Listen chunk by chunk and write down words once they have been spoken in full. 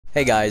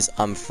Hey guys,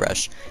 I'm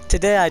Fresh.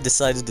 Today I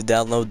decided to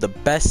download the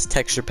best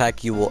texture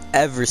pack you will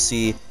ever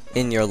see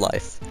in your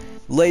life.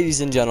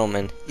 Ladies and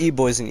gentlemen,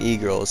 e-boys and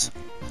e-girls,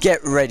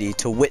 get ready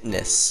to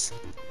witness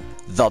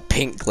the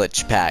pink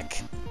glitch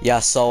pack. Yeah,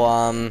 this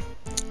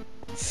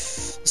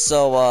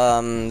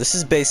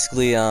is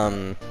basically,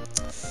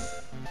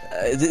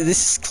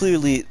 this is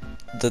clearly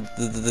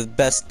the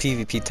best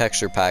PvP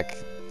texture pack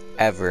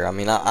ever. I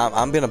mean,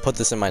 I'm gonna put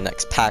this in my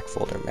next pack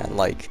folder, man.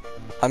 Like,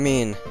 I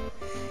mean,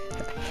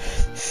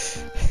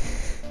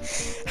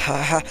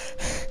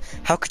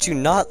 how could you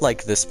not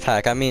like this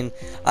pack? I mean,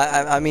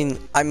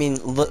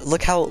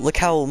 look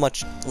how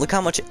much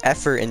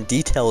effort and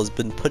detail has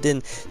been put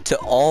in to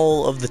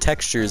all of the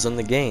textures in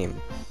the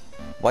game.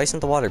 Why isn't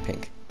the water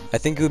pink? I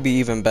think it would be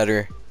even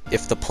better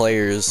if the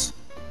players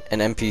and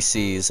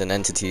NPCs and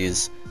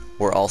entities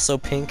were also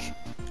pink,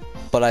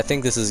 but I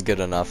think this is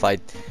good enough. I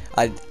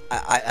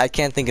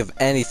can't think of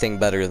anything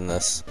better than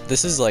this.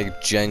 This is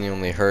like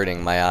genuinely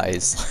hurting my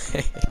eyes.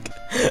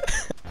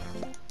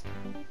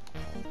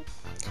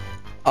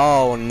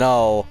 Oh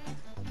no.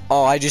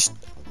 Oh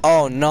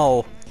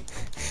no.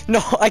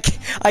 No,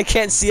 I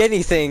can't see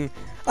anything.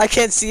 I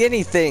can't see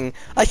anything.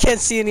 I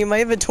can't see any of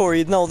my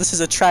inventory. No, this is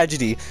a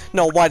tragedy.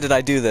 No, why did I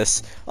do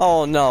this?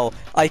 Oh no.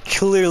 I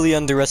clearly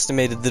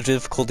underestimated the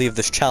difficulty of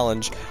this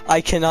challenge.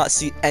 I cannot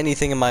see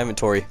anything in my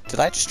inventory.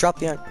 Did I just drop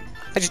the...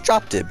 I just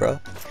dropped it,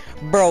 bro.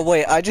 Bro,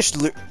 wait,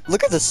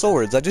 look at the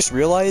swords. I just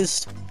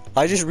realized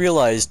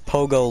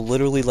Pogo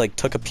literally like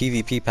took a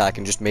PvP pack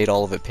and just made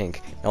all of it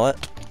pink. You know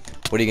what?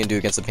 What are you gonna do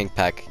against the pink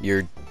pack?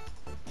 You're...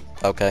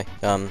 Okay,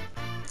 I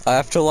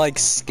have to, like,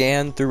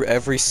 scan through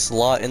every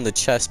slot in the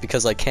chest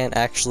because I can't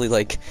actually,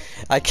 like...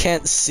 I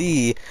can't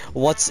see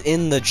what's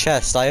in the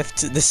chest. I have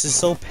to... This is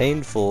so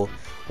painful.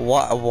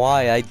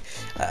 Why?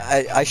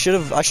 I should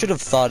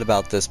have thought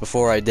about this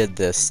before I did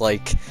this.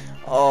 Like...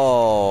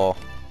 Oh...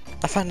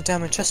 I found a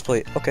diamond chest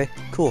plate. Okay,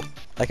 cool.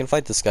 I can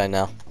fight this guy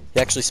now. He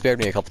actually spared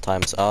me a couple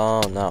times. Oh,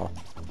 no.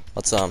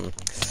 Let's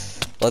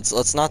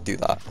not do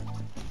that.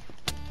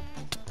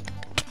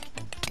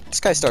 This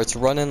guy starts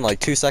running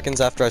like 2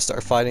 seconds after I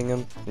start fighting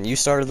him, and you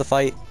started the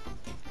fight.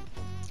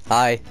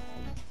 Hi.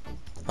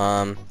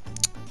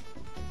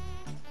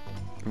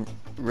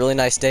 Really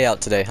nice day out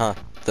today, huh?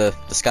 The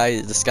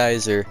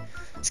skies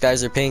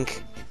are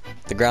pink.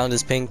 The ground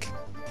is pink.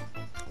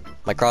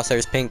 My crosshair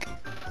is pink.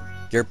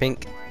 You're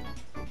pink.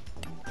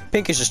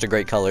 Pink is just a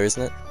great color,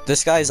 isn't it?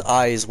 This guy's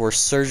eyes were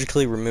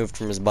surgically removed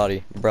from his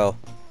body, bro.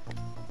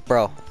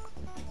 Bro.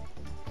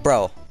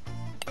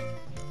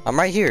 I'm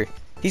right here.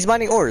 He's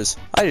mining ores.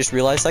 I just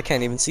realized I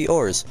can't even see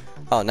ores.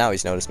 Oh, now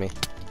he's noticed me.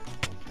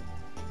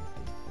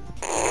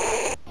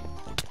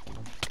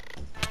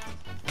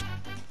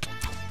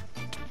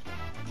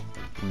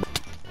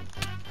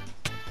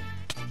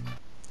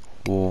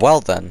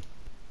 Well then.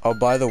 Oh,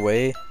 by the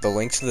way, the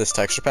link to this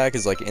texture pack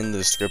is like in the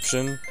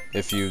description.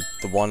 If you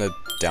want to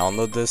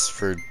download this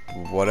for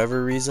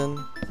whatever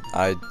reason,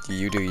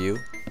 you do you.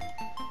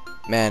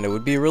 Man, it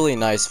would be really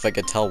nice if I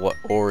could tell what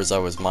ores I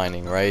was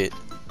mining, right?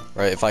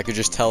 Right, if I could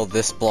just tell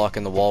this block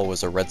in the wall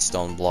was a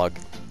redstone block.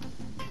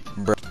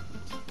 Bruh.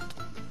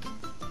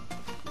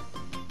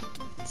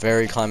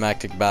 Very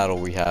climactic battle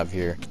we have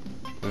here.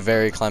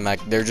 Very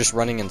climactic. They're just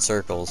running in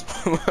circles.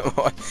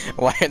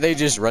 Why are they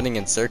just running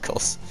in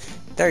circles?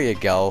 There you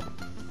go.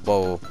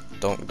 Whoa,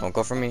 don't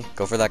go for me.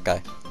 Go for that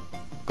guy.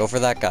 Go for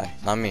that guy,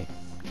 not me.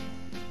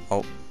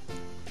 Oh.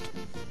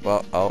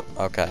 Well, oh,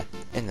 okay.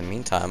 In the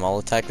meantime, I'll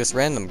attack this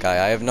random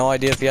guy. I have no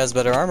idea if he has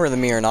better armor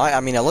than me or not. I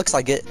mean, it looks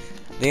like it.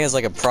 I think he has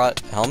like a prot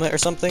helmet or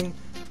something,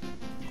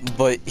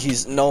 but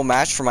he's no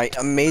match for my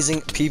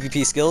amazing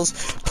PvP skills.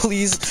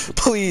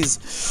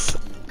 Please.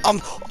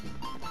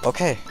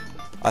 Okay.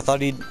 I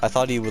thought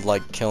he would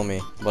like kill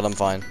me, but I'm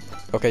fine.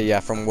 Okay, yeah,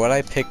 from what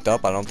I picked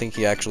up, I don't think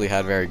he actually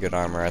had very good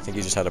armor. I think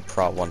he just had a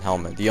prot 1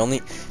 helmet. The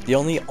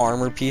only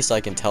armor piece I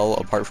can tell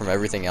apart from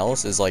everything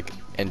else is like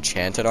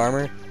enchanted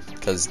armor,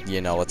 because you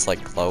know, it's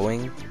like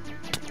glowing.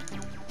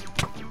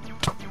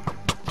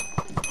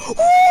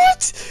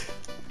 What?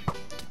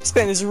 This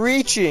man is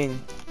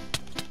reaching!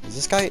 Is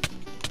this guy...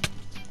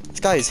 This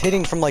guy is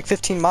hitting from like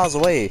 15 miles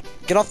away.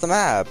 Get off the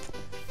map!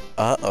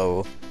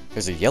 Uh-oh.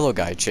 There's a yellow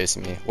guy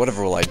chasing me.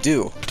 Whatever will I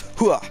do?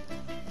 Hooah!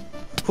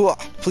 Hooah!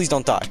 Please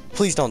don't die.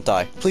 Please don't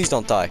die. Please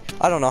don't die.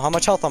 I don't know how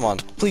much health I'm on.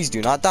 Please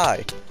do not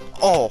die.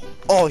 Oh!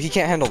 Oh, he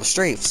can't handle the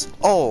strafes.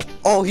 Oh!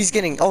 Oh, he's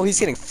getting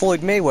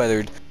Floyd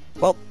Mayweathered.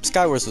 Well,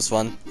 Skywars was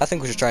fun. I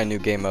think we should try a new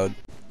game mode.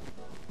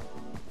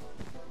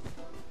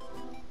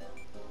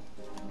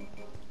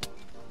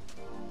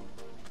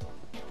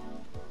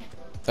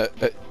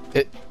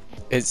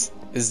 Is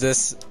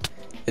this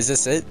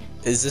it?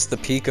 Is this the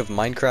peak of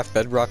Minecraft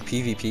Bedrock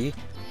PvP?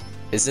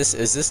 Is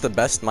this the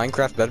best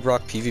Minecraft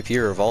Bedrock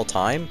PvPer of all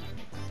time?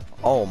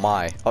 Oh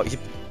my! Oh, he's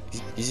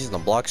using the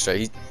block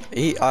strike.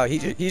 He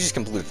just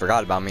completely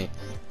forgot about me.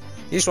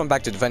 He just went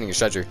back to defending his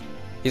treasure.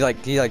 He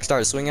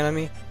started swinging at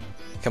me,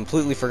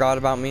 completely forgot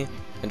about me,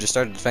 and just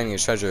started defending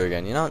his treasure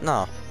again. You know,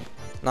 no,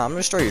 I'm gonna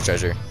destroy your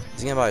treasure.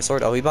 Is he gonna buy a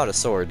sword? Oh, he bought a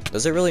sword.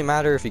 Does it really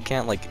matter if he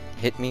can't like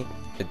hit me?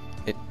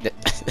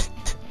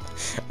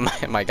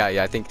 my guy,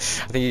 yeah, I think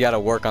you gotta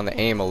work on the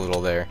aim a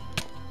little there.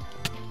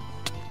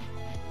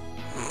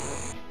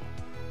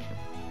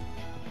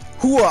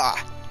 Hooah!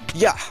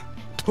 Yeah!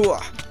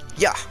 Hooah!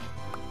 Yeah!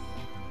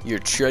 Your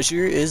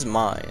treasure is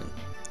mine.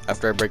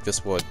 After I break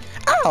this wood.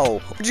 Ow!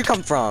 Where'd you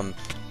come from?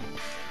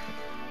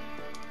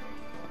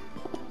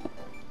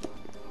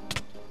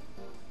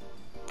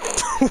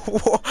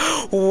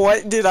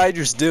 What did I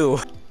just do?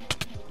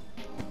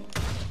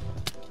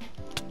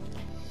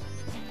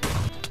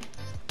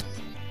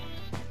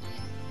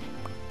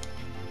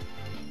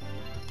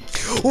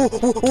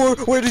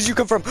 Where did you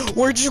come from?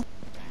 Where did you?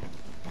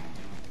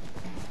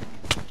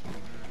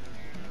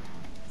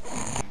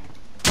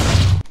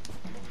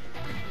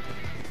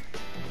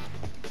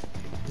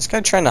 This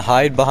guy trying to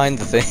hide behind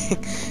the thing.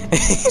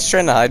 He's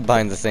trying to hide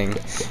behind the thing.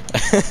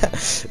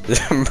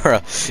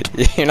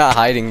 Bruh, you're not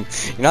hiding.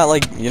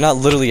 You're not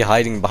literally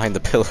hiding behind the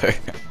pillar.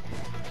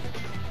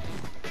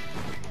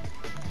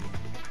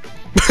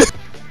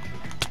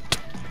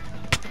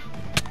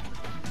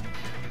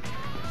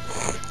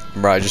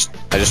 Bro, I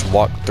just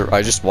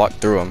walked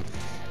through him.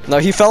 No,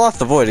 he fell off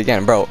the void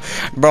again, bro.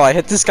 Bro, I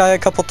hit this guy a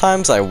couple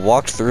times. I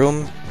walked through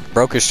him,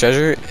 broke his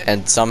treasure,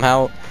 and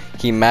somehow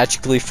he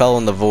magically fell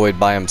in the void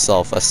by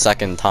himself a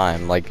second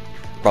time. Like,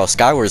 bro,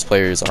 Skywars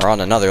players are on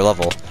another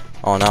level.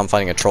 Oh, now I'm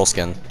fighting a troll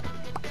skin.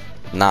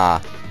 Nah,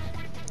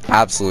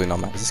 absolutely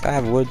not. Does this guy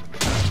have wood?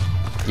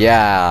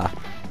 Yeah,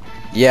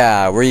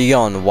 yeah. Where you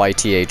going,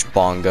 YTH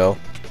Bongo?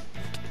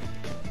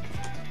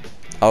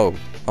 Oh,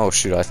 oh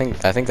shoot. I think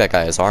that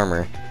guy has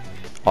armor.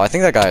 Oh, I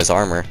think that guy has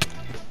armor.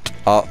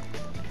 Oh.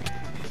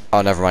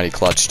 Oh, never mind, he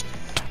clutched.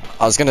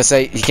 I was gonna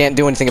say, he can't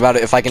do anything about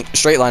it if I can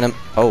straight line him.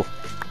 Oh.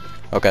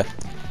 Okay.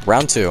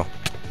 Round 2.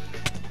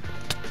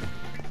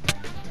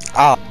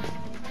 Ah.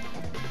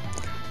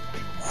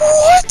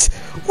 What?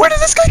 Where did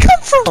this guy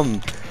come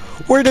from?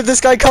 Where did this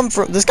guy come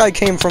from? This guy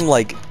came from,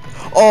 like...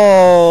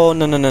 Oh,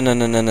 no, no, no, no,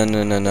 no, no, no,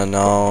 no, no, no,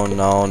 no,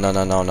 no, no,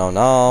 no, no, no,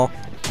 no.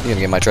 You're gonna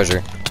get my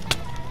treasure.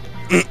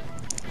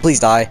 Please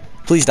die.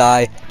 Please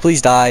die.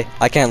 Please die.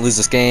 I can't lose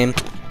this game.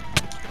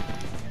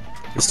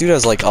 This dude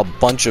has like a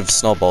bunch of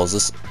snowballs.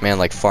 This man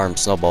like farms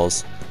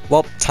snowballs.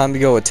 Well, time to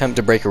go attempt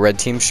to break a red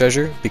team's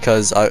treasure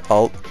because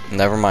oh,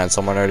 never mind.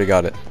 Someone already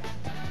got it.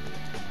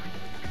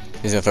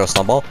 He's gonna throw a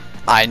snowball.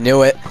 I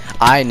knew it.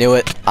 I knew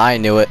it. I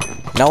knew it.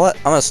 You know what?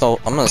 I'm gonna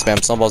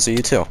spam snowballs at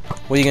you too.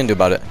 What are you gonna do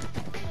about it?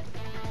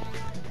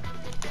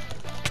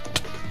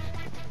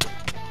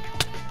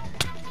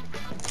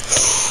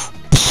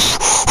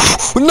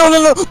 No,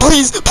 no, no,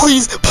 please,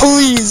 please,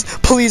 please,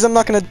 please, I'm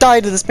not gonna die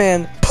to this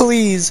man,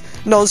 please.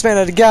 No, this man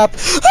had a gap.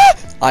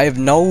 I have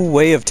no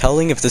way of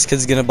telling if this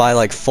kid's gonna buy,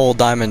 like, full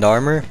diamond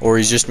armor, or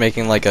he's just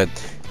making, like, a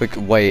quick,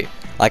 wait,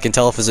 I can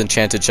tell if his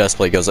enchanted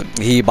chestplate goes up.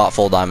 He bought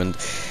full diamond.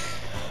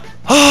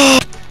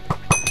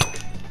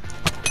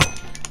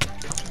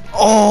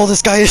 Oh,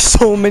 this guy has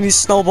so many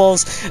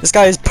snowballs. This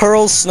guy has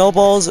pearls,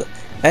 snowballs,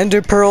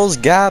 ender pearls,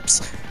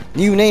 gaps,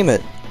 you name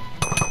it.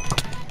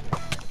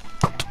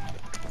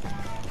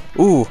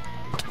 Ooh,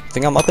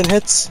 think I'm up in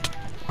hits?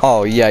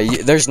 Oh yeah,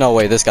 there's no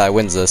way this guy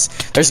wins this.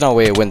 There's no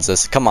way it wins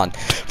this. Come on,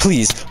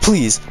 please,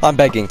 please, I'm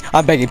begging,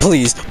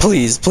 please,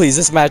 please, please.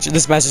 This match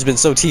has been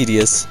so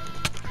tedious.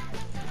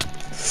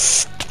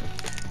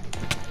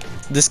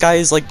 This guy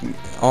is like,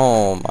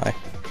 oh my.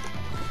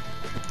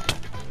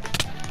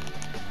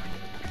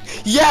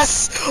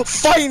 Yes,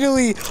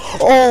 finally!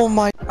 Oh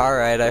my. All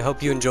right, I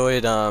hope you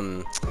enjoyed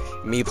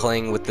me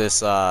playing with this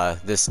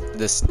this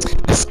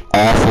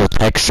awful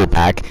texture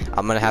pack.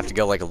 I'm gonna have to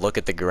go like look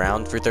at the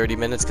ground for 30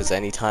 minutes because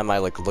anytime I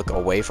like look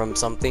away from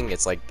something,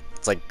 it's like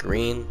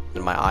green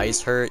and my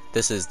eyes hurt.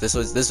 This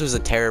was a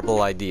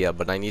terrible idea,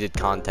 but I needed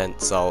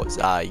content, so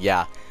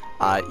yeah.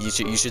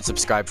 You should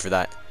subscribe for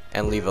that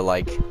and leave a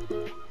like.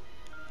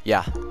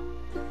 Yeah.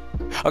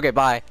 Okay,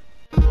 bye.